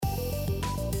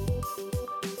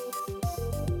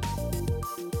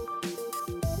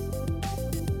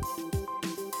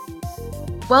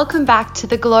Welcome back to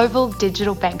the Global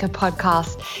Digital Banker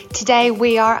podcast. Today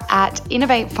we are at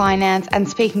Innovate Finance and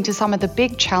speaking to some of the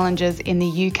big challenges in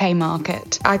the UK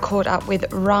market. I caught up with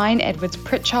Ryan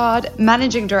Edwards-Pritchard,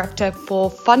 Managing Director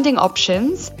for Funding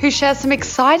Options, who shares some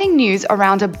exciting news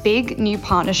around a big new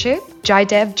partnership.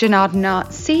 Jaidev Janardana,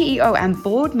 CEO and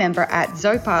board member at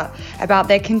Zopa, about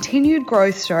their continued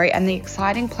growth story and the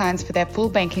exciting plans for their full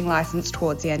banking license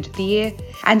towards the end of the year.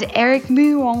 And Eric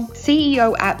Muon,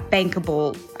 CEO at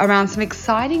Bankable, around some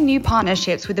exciting new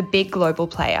partnerships with a big global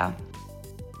player.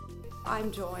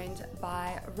 I'm joined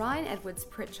by Ryan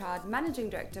Edwards-Pritchard,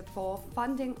 Managing Director for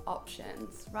Funding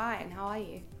Options. Ryan, how are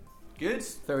you? Good,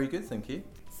 very good, thank you.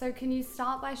 So can you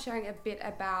start by sharing a bit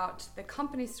about the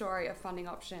company story of Funding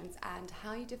Options and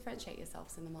how you differentiate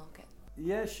yourselves in the market?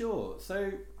 Yeah, sure.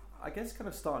 So I guess kind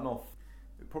of starting off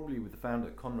probably with the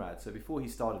founder, Conrad. So before he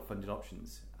started Funding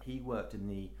Options, he worked in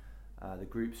the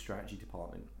group strategy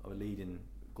department of a leading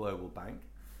global bank,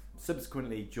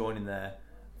 subsequently joining their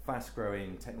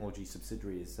fast-growing technology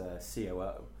subsidiary as COO.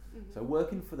 Mm-hmm. So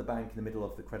working for the bank in the middle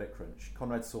of the credit crunch,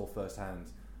 Conrad saw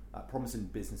firsthand promising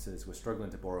businesses were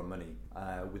struggling to borrow money,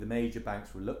 with the major banks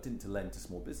reluctant to lend to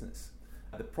small business.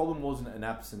 The problem wasn't an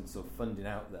absence of funding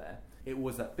out there, it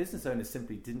was that business owners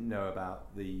simply didn't know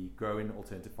about the growing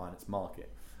alternative finance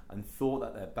market and thought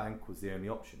that their bank was the only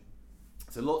option.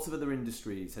 So lots of other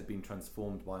industries had been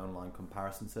transformed by online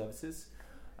comparison services,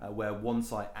 where one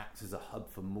site acts as a hub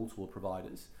for multiple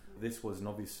providers. This was an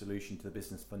obvious solution to the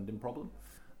business funding problem.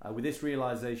 With this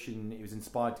realisation, he was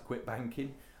inspired to quit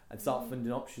banking and start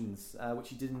Funding Options, which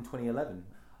he did in 2011.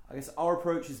 I guess our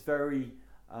approach is very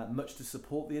much to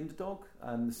support the underdog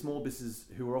and the small businesses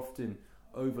who are often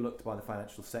overlooked by the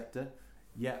financial sector,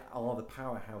 yet are the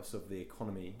powerhouse of the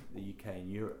economy, the UK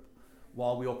and Europe.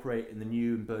 While we operate in the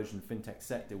new and burgeoning fintech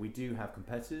sector, we do have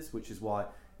competitors, which is why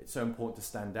it's so important to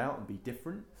stand out and be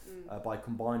different. By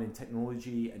combining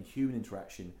technology and human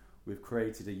interaction, we've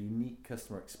created a unique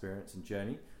customer experience and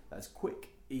journey that's quick,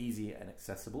 easy and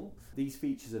accessible. These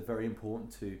features are very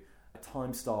important to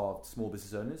time-starved small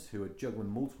business owners who are juggling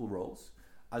multiple roles.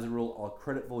 As a rule, our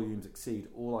credit volumes exceed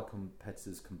all our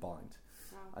competitors combined.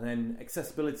 Wow. And then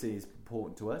accessibility is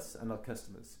important to us and our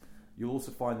customers. You'll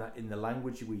also find that in the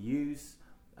language we use,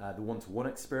 the one-to-one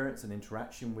experience and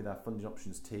interaction with our Funding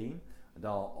Options team and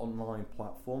our online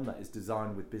platform that is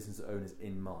designed with business owners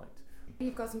in mind.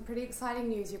 You've got some pretty exciting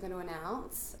news you're going to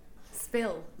announce.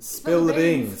 Spill the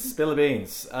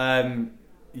beans.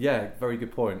 Yeah, very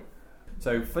good point.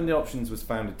 So Funding Options was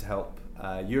founded to help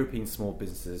European small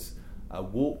businesses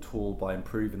walk tall by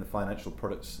improving the financial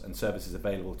products and services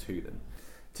available to them.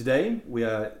 Today, we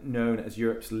are known as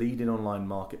Europe's leading online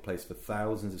marketplace for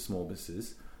thousands of small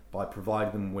businesses by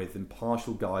providing them with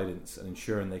impartial guidance and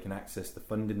ensuring they can access the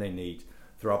funding they need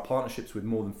through our partnerships with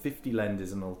more than 50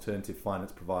 lenders and alternative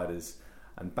finance providers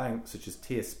and banks such as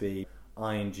TSB,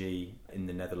 ING in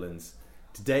the Netherlands.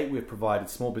 To date, we have provided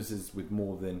small businesses with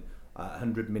more than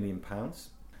 £100 million.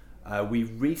 We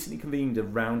recently convened a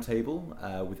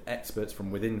roundtable with experts from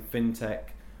within fintech,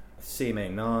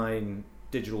 CMA9,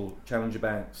 digital challenger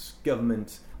banks,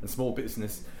 government and small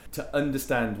business to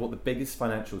understand what the biggest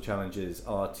financial challenges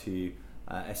are to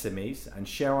SMEs and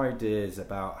share ideas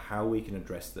about how we can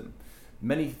address them.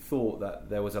 Many thought that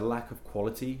there was a lack of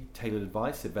quality, tailored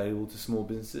advice available to small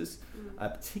businesses,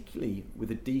 particularly with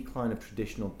the decline of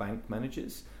traditional bank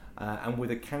managers and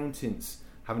with accountants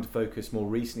having to focus more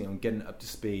recently on getting up to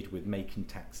speed with making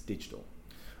tax digital.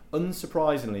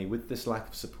 Unsurprisingly, with this lack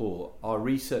of support, our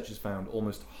researchers found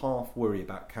almost half worry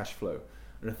about cash flow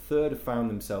and a third have found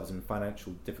themselves in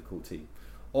financial difficulty.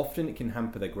 Often it can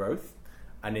hamper their growth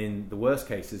and in the worst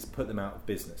cases put them out of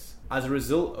business. As a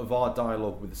result of our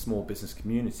dialogue with the small business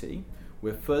community,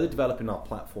 we're further developing our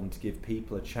platform to give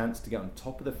people a chance to get on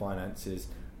top of their finances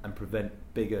and prevent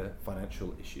bigger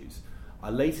financial issues.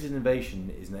 Our latest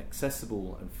innovation is an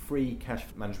accessible and free cash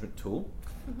management tool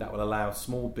that will allow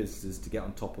small businesses to get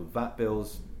on top of VAT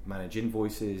bills, manage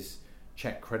invoices,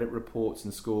 check credit reports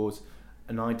and scores,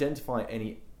 and identify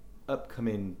any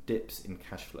upcoming dips in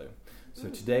cash flow. So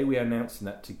today we are announcing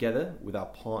that together with our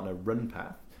partner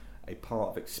RunPath, a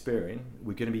part of Experian,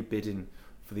 we're going to be bidding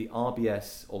for the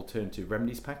RBS Alternative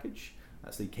Remedies Package.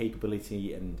 That's the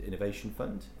Capability and Innovation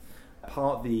Fund.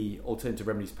 Part of the Alternative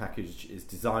Remedies Package is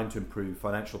designed to improve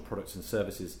financial products and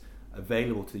services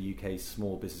available to the UK's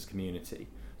small business community.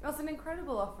 That's an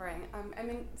incredible offering.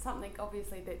 Something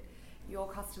obviously that your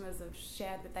customers have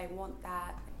shared that they want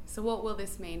that. So what will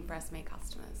this mean for SME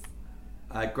customers?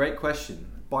 Great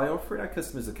question. By offering our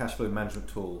customers a cash flow management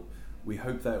tool, we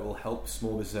hope that it will help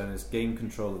small business owners gain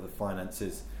control of their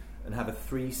finances and have a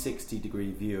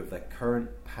 360-degree view of their current,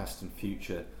 past and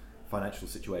future financial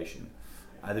situation.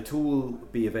 The tool will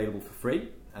be available for free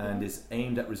and is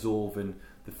aimed at resolving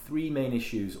the three main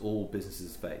issues all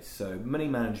businesses face. So money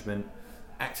management,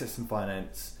 accessing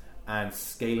finance, and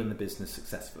scaling the business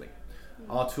successfully.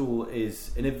 Our tool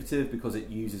is innovative because it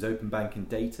uses open banking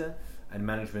data and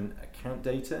management account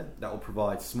data that will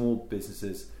provide small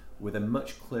businesses with a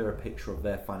much clearer picture of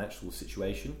their financial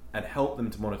situation and help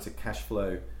them to monitor cash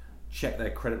flow, check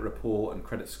their credit report and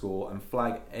credit score, and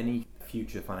flag any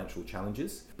future financial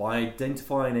challenges. By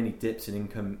identifying any dips in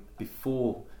income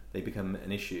before they become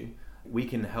an issue, we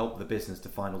can help the business to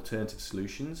find alternative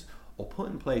solutions or put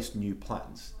in place new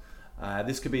plans.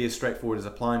 This could be as straightforward as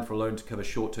applying for a loan to cover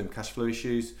short-term cash flow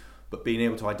issues, but being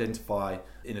able to identify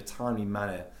in a timely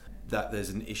manner that there's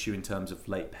an issue in terms of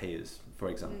late payers, for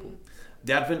example.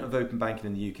 The advent of open banking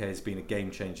in the UK has been a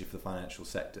game changer for the financial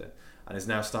sector and is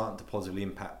now starting to positively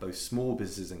impact both small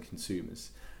businesses and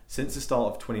consumers. Since the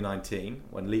start of 2019,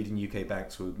 when leading UK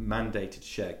banks were mandated to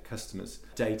share customers'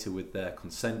 data with their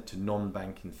consent to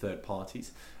non-banking third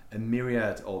parties, a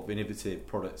myriad of innovative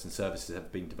products and services have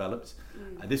been developed.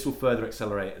 And this will further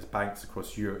accelerate as banks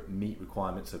across Europe meet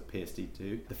requirements of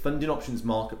PSD2. The funding options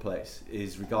marketplace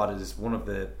is regarded as one of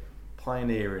the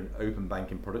pioneering open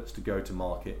banking products to go to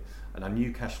market, and our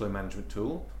new cash flow management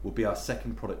tool will be our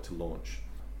second product to launch.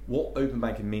 What open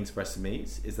banking means for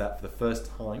SMEs is that for the first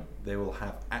time they will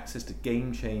have access to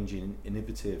game-changing,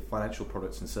 innovative financial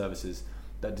products and services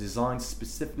that are designed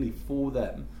specifically for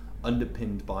them,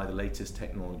 underpinned by the latest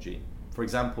technology. For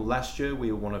example, last year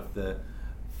we were one of the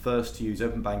first to use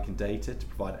open banking data to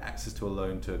provide access to a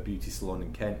loan to a beauty salon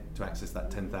in Kent to access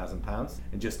that £10,000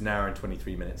 in just an hour and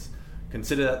 23 minutes.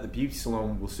 Consider that the beauty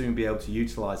salon will soon be able to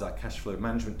utilise our cash flow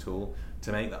management tool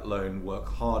to make that loan work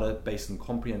harder based on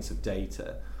comprehensive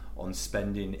data on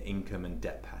spending, income and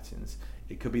debt patterns.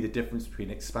 It could be the difference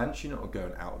between expansion or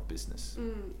going out of business.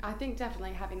 I think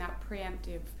definitely having that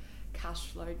preemptive cash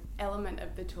flow element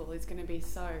of the tool is going to be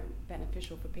so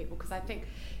beneficial for people, because I think,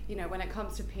 you know, when it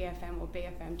comes to PFM or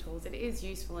BFM tools, it is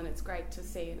useful and it's great to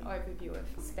see an overview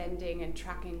of spending and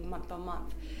tracking month on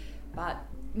month, but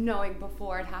knowing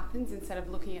before it happens instead of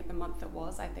looking at the month that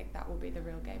was, I think that will be the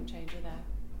real game changer there.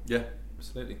 Yeah,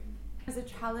 absolutely. As a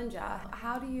challenger,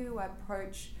 how do you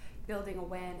approach building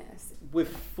awareness? We're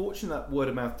fortunate that word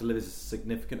of mouth delivers a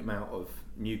significant amount of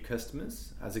new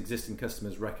customers as existing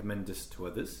customers recommend us to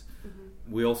others.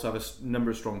 We also have a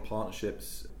number of strong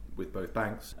partnerships with both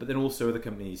banks, but then also other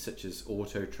companies such as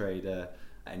Auto Trader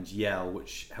and Yell,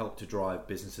 which help to drive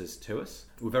businesses to us.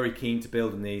 We're very keen to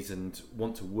build on these and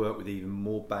want to work with even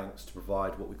more banks to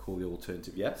provide what we call the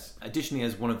alternative yes. Additionally,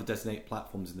 as one of the designated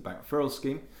platforms in the bank referral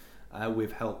scheme,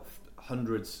 we've helped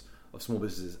hundreds of small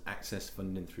businesses access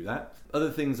funding through that. Other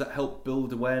things that help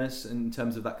build awareness in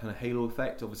terms of that kind of halo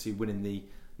effect, obviously winning the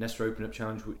Nesta Open Up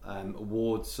Challenge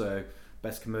awards, so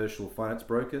Best Commercial Finance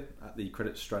Broker at the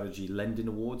Credit Strategy Lending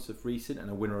Awards of recent, and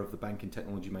a winner of the Banking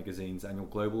Technology Magazine's annual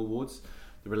Global Awards,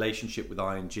 the relationship with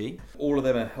ING. All of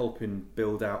them are helping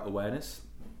build out awareness.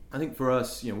 I think for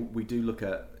us, you know, we do look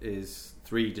at is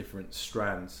three different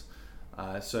strands.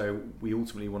 So we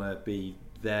ultimately want to be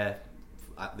there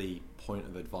at the point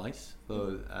of advice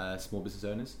for small business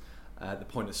owners, the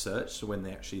point of search, so when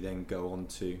they actually then go on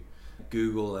to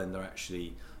Google and they're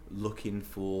actually looking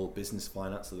for business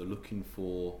finance, so they're looking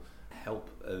for help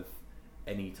of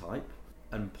any type,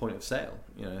 and point of sale,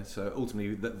 you know. So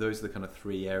ultimately those are the kind of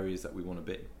three areas that we want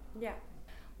to be. Yeah.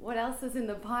 What else is in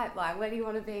the pipeline? Where do you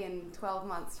want to be in 12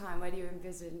 months' time? Where do you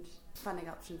envisage funding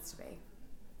options to be?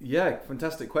 Yeah,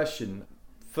 fantastic question.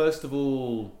 First of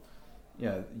all, you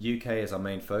know, UK is our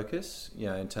main focus, you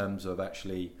know, in terms of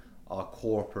actually our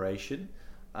core operation,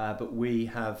 but we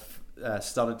have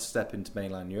started to step into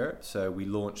mainland Europe. So we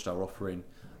launched our offering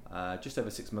just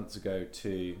over 6 months ago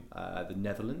to the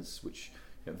Netherlands, which,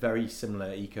 you know, very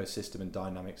similar ecosystem and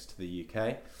dynamics to the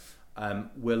UK.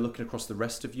 We're looking across the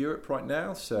rest of Europe right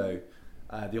now, so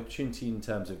the opportunity in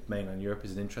terms of mainland Europe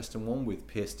is an interesting one with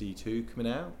PSD2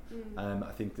 coming out.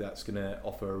 I think that's going to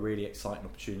offer a really exciting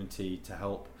opportunity to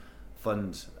help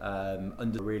fund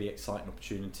under a really exciting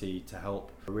opportunity to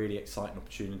help a really exciting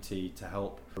opportunity to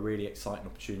help a really exciting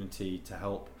opportunity to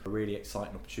help a really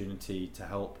exciting opportunity to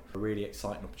help a really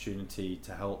exciting opportunity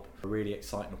to help a really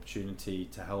exciting opportunity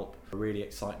to help a really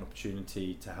exciting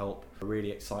opportunity to help a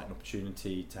really exciting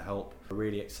opportunity to help a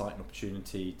really exciting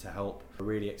opportunity to help a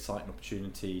really exciting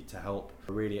opportunity to help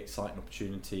a really exciting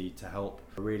opportunity to help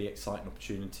a really exciting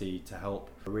opportunity to help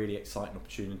a really exciting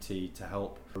opportunity to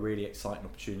help a really exciting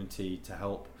opportunity to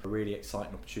help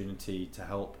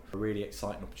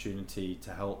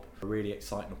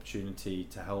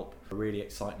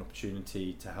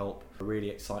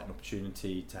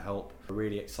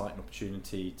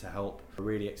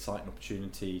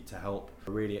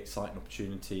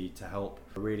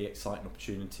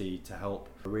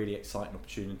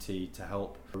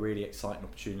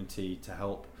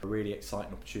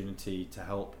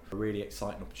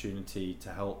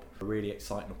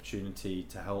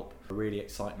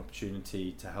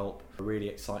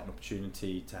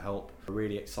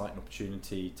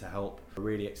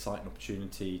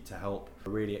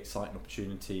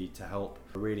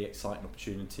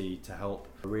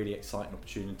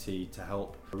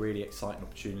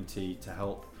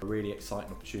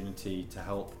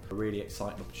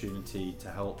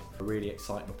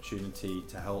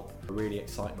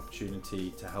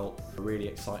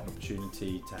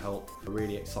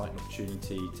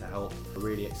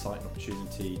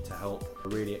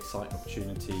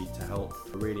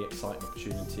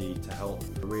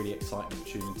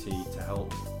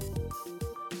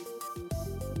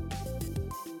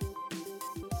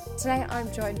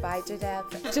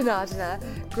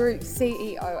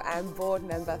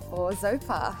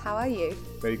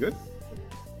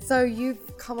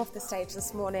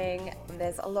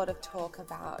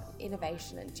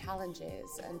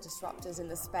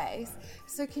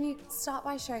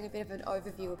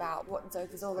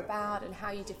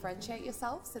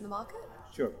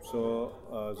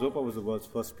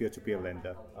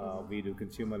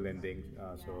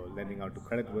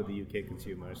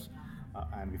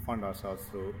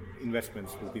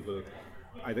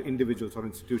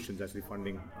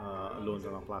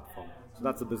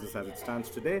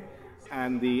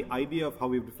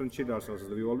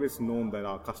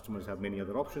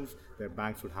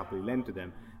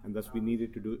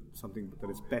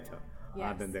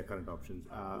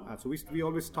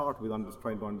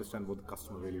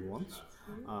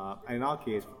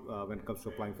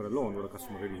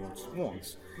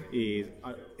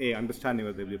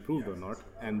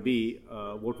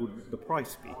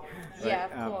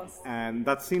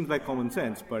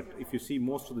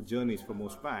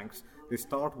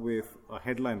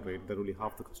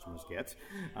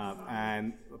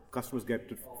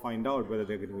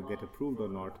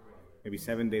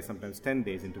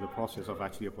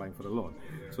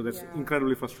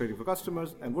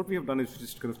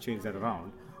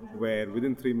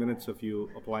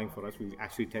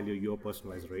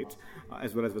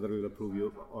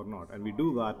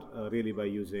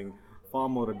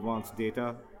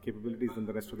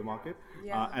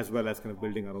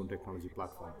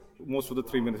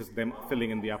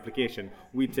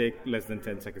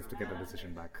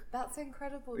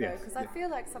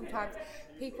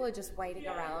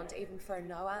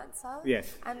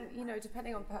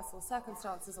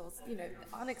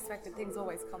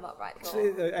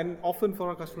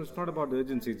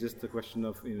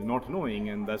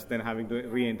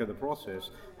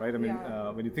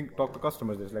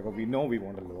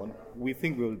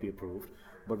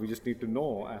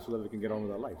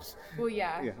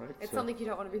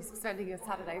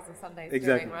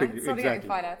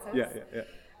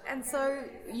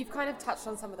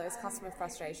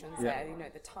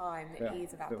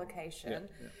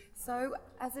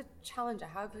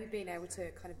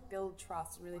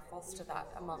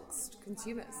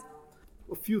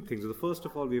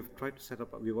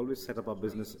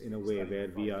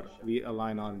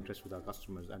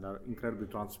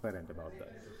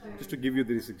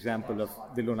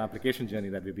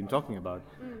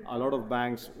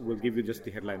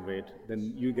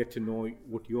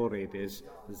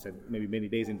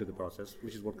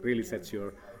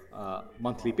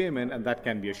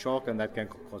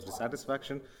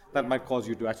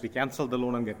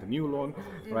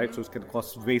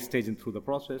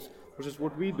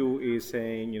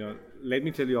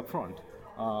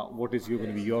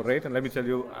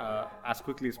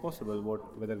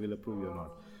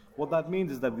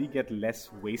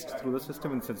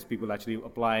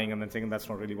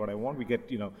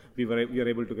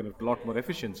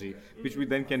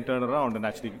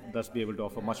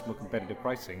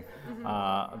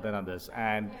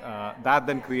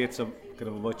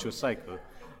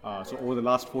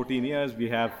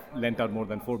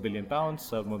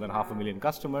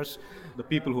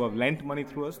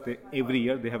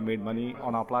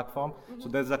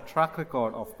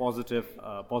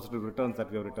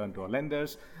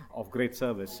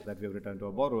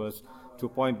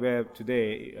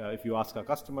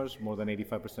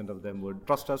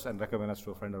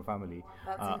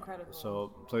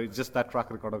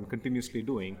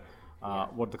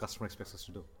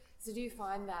So do you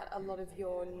find that a lot of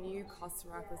your new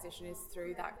customer acquisition is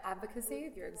through that advocacy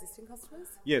of your existing customers?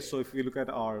 Yes, so if you look at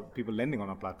our people lending on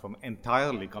our platform,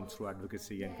 entirely comes through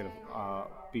advocacy and kind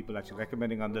of people actually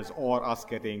recommending others or us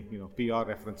getting PR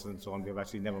references and so on. We've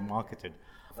actually never marketed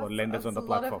for lenders on the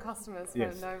platform. That's a lot of customers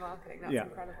for no marketing. That's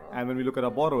incredible. And when we look at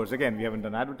our borrowers, again, we haven't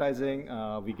done advertising.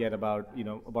 We get about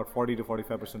 40 to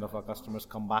 45% of our customers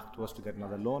come back to us to get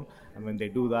another loan, and when they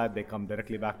do that, they come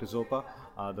directly back to Zopa.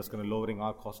 That's kind of lowering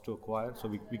our cost to acquire. So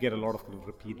we get a lot of kind of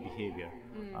repeat behavior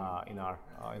in our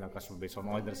customer base on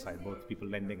either side, both people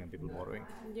lending and people borrowing.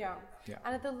 Yeah.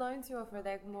 And are the loans you offer, are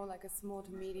they more like a small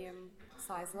to medium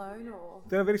size loan, or?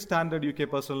 They're a very standard UK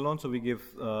personal loan, so we give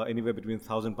anywhere between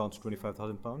 £1,000 to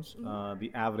 £25,000.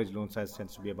 The average loan size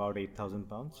tends to be about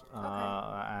 £8,000,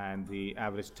 and the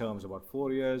average term is about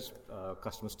 4 years.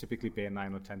 Customers typically pay a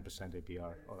 9 or 10%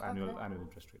 APR or annual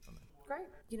interest rate on that.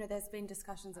 Great. There's been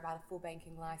discussions about a full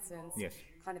banking license,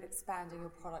 kind of expanding your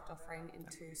product offering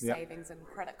into savings and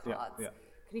credit cards.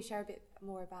 Can you share a bit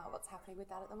more about what's happening with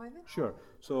that at the moment? Sure.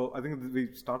 So I think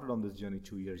we started on this journey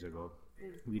 2 years ago.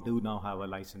 We do now have a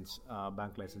license,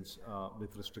 bank license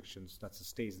with restrictions. That's the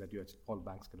stage that all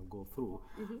banks can go through,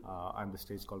 and the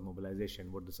stage called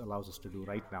mobilization. What this allows us to do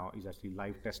right now is actually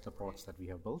live test the products that we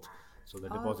have built. So the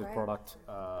deposit product,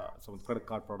 some credit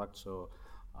card products. So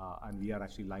and we are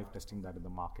actually live testing that in the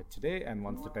market today. And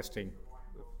once the testing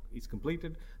is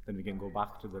completed, then we can go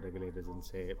back to the regulators and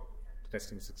say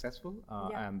testing is successful,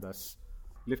 and thus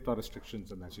lift our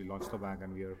restrictions and actually launch the bank.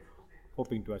 And we are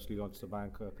hoping to actually launch the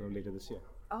bank later this year.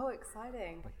 Oh,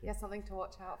 exciting. Yeah, something to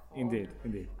watch out for. Indeed.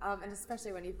 And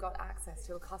especially when you've got access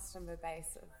to a customer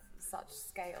base of such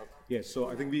scale. Yes, so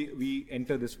I think we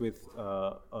enter this with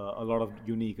a lot of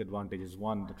unique advantages.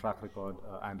 One, the track record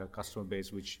and a customer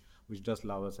base which does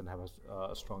love us and have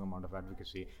a strong amount of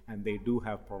advocacy. And they do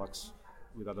have products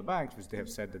with other banks, which they have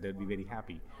said that they'd be very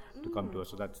happy to come to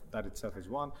us. So that itself is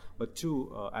one. But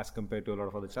two, as compared to a lot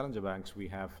of other challenger banks, we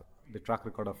have the track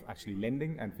record of actually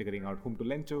lending and figuring out whom to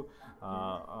lend to,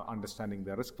 understanding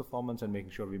their risk performance and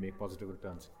making sure we make positive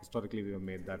returns. Historically, we have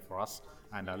made that for us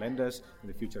and our lenders. In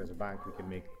the future, as a bank, we can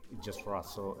make it just for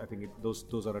us. So I think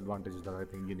those are advantages that I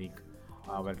think unique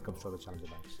when it comes to other challenger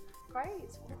banks.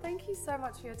 Great. Well, thank you so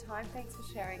much for your time. Thanks for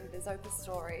sharing the Zopa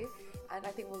story. And I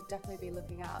think we'll definitely be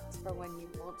looking out for when you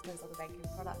launch those other banking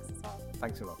products as well.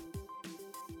 Thanks a lot.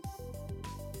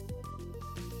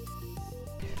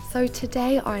 So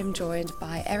today I'm joined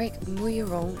by Eric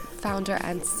Mouilleron, founder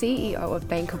and CEO of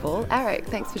Bankable. Eric,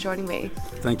 thanks for joining me.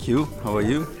 Thank you. How are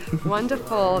you?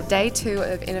 Wonderful. Day 2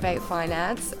 of Innovate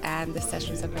Finance, and the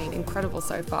sessions have been incredible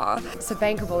so far. So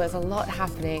Bankable, there's a lot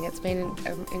happening. It's been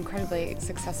an incredibly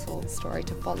successful story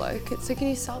to follow. So can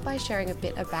you start by sharing a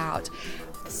bit about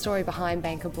the story behind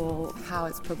Bankable, how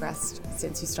it's progressed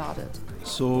since you started?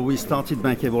 So we started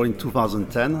Bankable in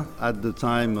 2010. At the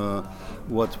time,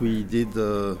 what we did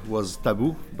was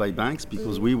taboo by banks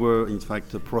because we were in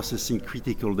fact processing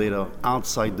critical data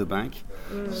outside the bank.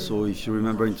 So if you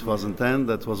remember in 2010,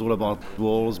 that was all about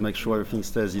walls, make sure everything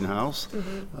stays in-house.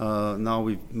 Now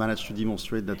we've managed to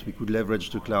demonstrate that we could leverage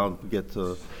the cloud to get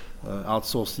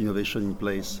outsourced innovation in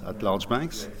place at large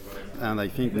banks. And I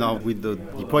think now with the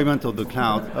deployment of the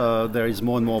cloud, there is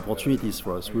more and more opportunities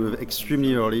for us. We were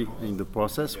extremely early in the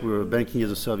process. We were banking as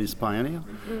a service pioneer.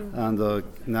 And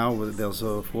now there's,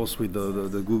 of course, with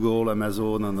the Google,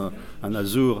 Amazon, and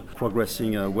Azure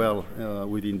progressing well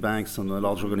within banks and a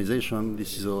large organization.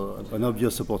 This is an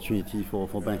obvious opportunity for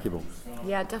Bankable.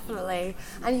 Yeah, definitely.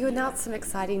 And you announced some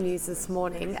exciting news this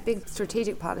morning, a big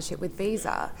strategic partnership with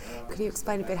Visa. Could you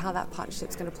explain a bit how that partnership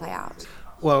is going to play out?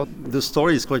 Well, the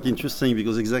story is quite interesting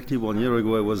because exactly 1 year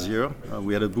ago I was here.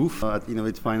 We had a booth at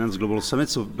Innovate Finance Global Summit.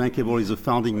 So Bankable is a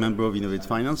founding member of Innovate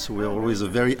Finance. So we're always a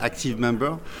very active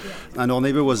member. And our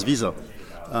neighbor was Visa.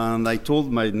 And I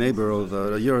told my neighbor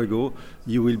a year ago,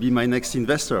 you will be my next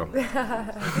investor.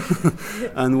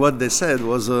 And what they said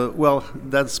was, well,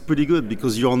 that's pretty good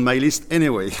because you're on my list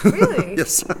anyway. Really?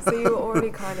 Yes. So you were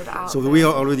already kind of out. So we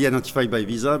are already identified by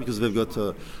Visa because they've got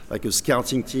like a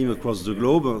scouting team across the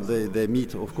globe. They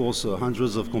meet, of course,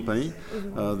 hundreds of companies.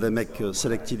 They make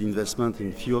selected investment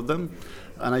in few of them.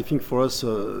 And I think for us,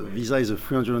 Visa is a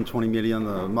 320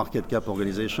 million market cap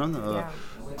organization.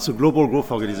 It's a global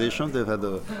growth organization. They've had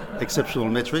exceptional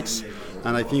metrics.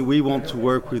 And I think we want to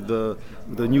work with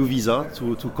the new Visa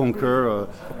to conquer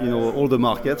all the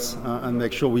markets and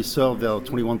make sure we serve their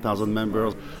 21,000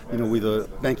 members with a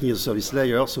banking as a service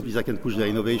layer, so Visa can push their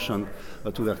innovation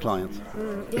to their clients.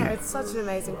 Yeah, it's such an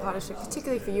amazing partnership,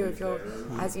 particularly for you if you're,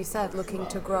 as you said, looking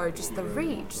to grow just the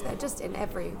reach. They're just in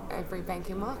every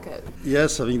banking market.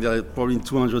 Yes, I think they're probably in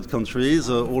 200 countries,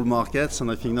 all markets,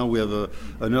 and I think now we have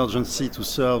an urgency to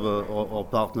serve our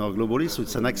partner globally, so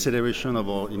it's an acceleration of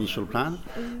our initial plan.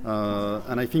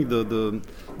 And I think the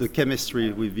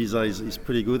chemistry with Visa is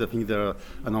pretty good. I think they're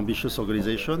an ambitious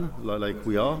organization, like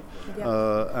we are,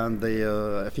 and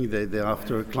I think they're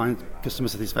after customer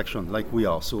satisfaction, like we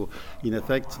are. So, in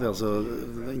effect,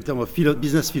 in terms of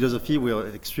business philosophy, we are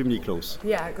extremely close.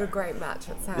 Yeah, a great match,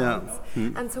 it sounds. Yeah.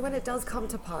 And so when it does come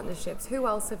to partnerships, who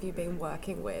else have you been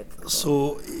working with?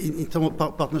 So, in terms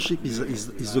of partnership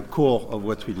is the core of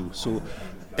what we do. So,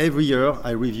 every year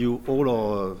I review all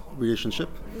our relationship,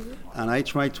 and I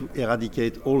try to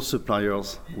eradicate all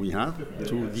suppliers we have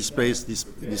to displace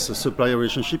this supplier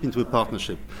relationship into a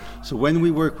partnership. So when we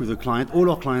work with a client,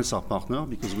 all our clients are partners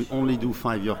because we only do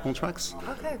 5-year contracts.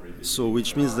 Okay. So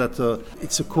which means that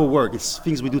it's a co-work, it's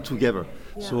things we do together.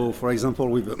 Yeah. So for example,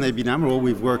 with ABN AMRO,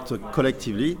 we've worked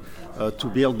collectively to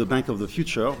build the bank of the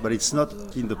future, but it's not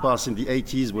in the past, in the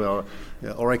 80s, where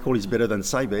Oracle is better than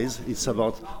Sybase. It's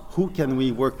about who can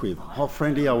we work with, how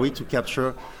friendly are we to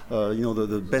capture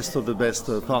the best of the best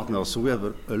partners. So we have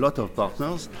a lot of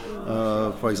partners.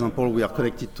 For example, we are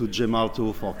connected to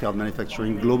Gemalto for card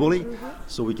manufacturing globally,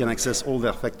 so we can access all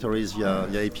their factories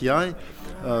via API.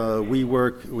 We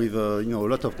work with a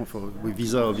lot with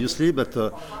Visa, obviously, but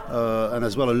and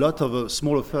as well a lot of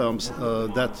smaller firms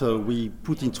that we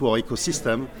put into our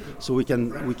ecosystem, so we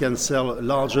can sell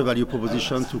larger value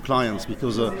proposition to clients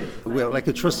because we are like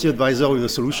a trusted advisor with a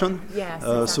solution. Yes,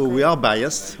 exactly. So we are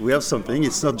biased. We have something.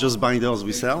 It's not just binders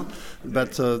we sell,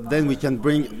 but then we can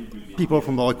bring people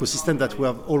from our ecosystem that we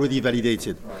have already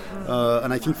validated.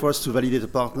 And I think for us to validate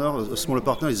a smaller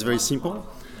partner, is very simple.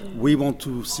 We want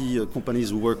to see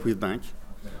companies who work with bank.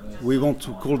 We want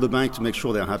to call the bank to make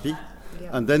sure they're happy.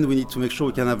 And then we need to make sure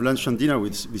we can have lunch and dinner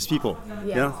with people,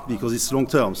 because it's long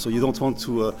term. So you don't want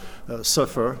to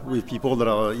suffer with people that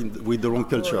are with the wrong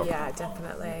culture. Yeah,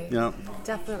 definitely. Yeah,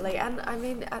 definitely. And I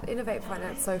mean, at Innovate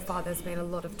Finance so far, there's been a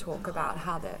lot of talk about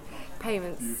how the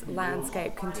payments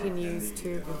landscape continues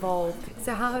to evolve.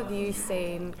 So how have you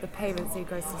seen the payments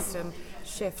ecosystem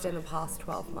shift in the past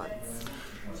 12 months?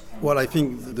 Well, I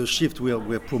think the shift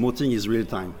we're promoting is real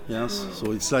time. Yes,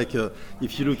 so it's like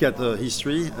if you look at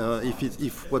history,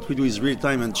 if what we do is real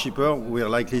time and cheaper, we are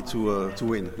likely to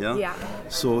win. Yeah.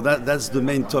 So that's the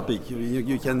main topic.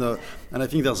 You can, and I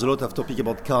think there's a lot of topic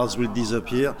about cards will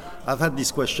disappear. I've had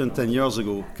this question 10 years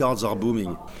ago. Cards are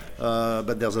booming,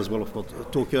 but there's as well, of course,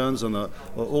 tokens and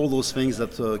all those things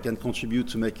that can contribute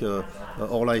to make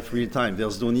our life real time.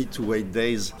 There's no need to wait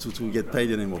days to get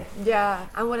paid anymore. Yeah,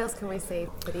 and what else can we see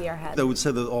for the year ahead? I would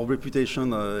say that our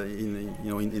reputation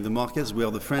in the markets, we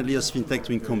are the friendliest fintech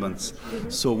to incumbents.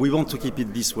 So we want to keep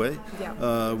it this way.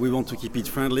 Yeah. We want to keep it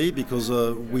friendly because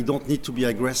we don't need to be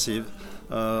aggressive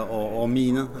or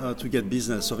mean to get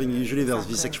business. So I think usually there's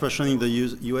this expression in the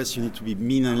US, you need to be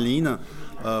mean and lean.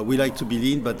 We like to be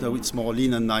lean, but it's more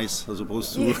lean and nice as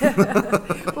opposed to...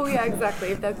 Well, yeah,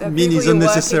 exactly. Mean is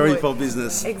unnecessary for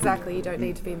business. Exactly, you don't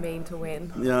need to be mean to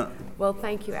win. Yeah. Well,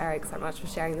 thank you, Eric, so much for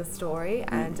sharing the story,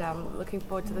 and looking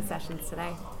forward to the sessions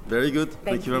today. Very good.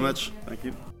 Thank you very much. Thank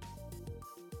you.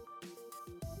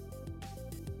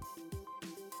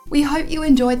 We hope you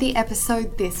enjoyed the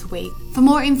episode this week. For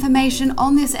more information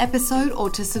on this episode or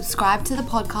to subscribe to the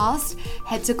podcast,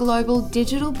 head to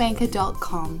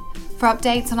globaldigitalbanker.com. For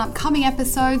updates on upcoming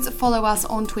episodes, follow us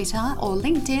on Twitter or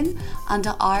LinkedIn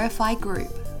under RFI Group.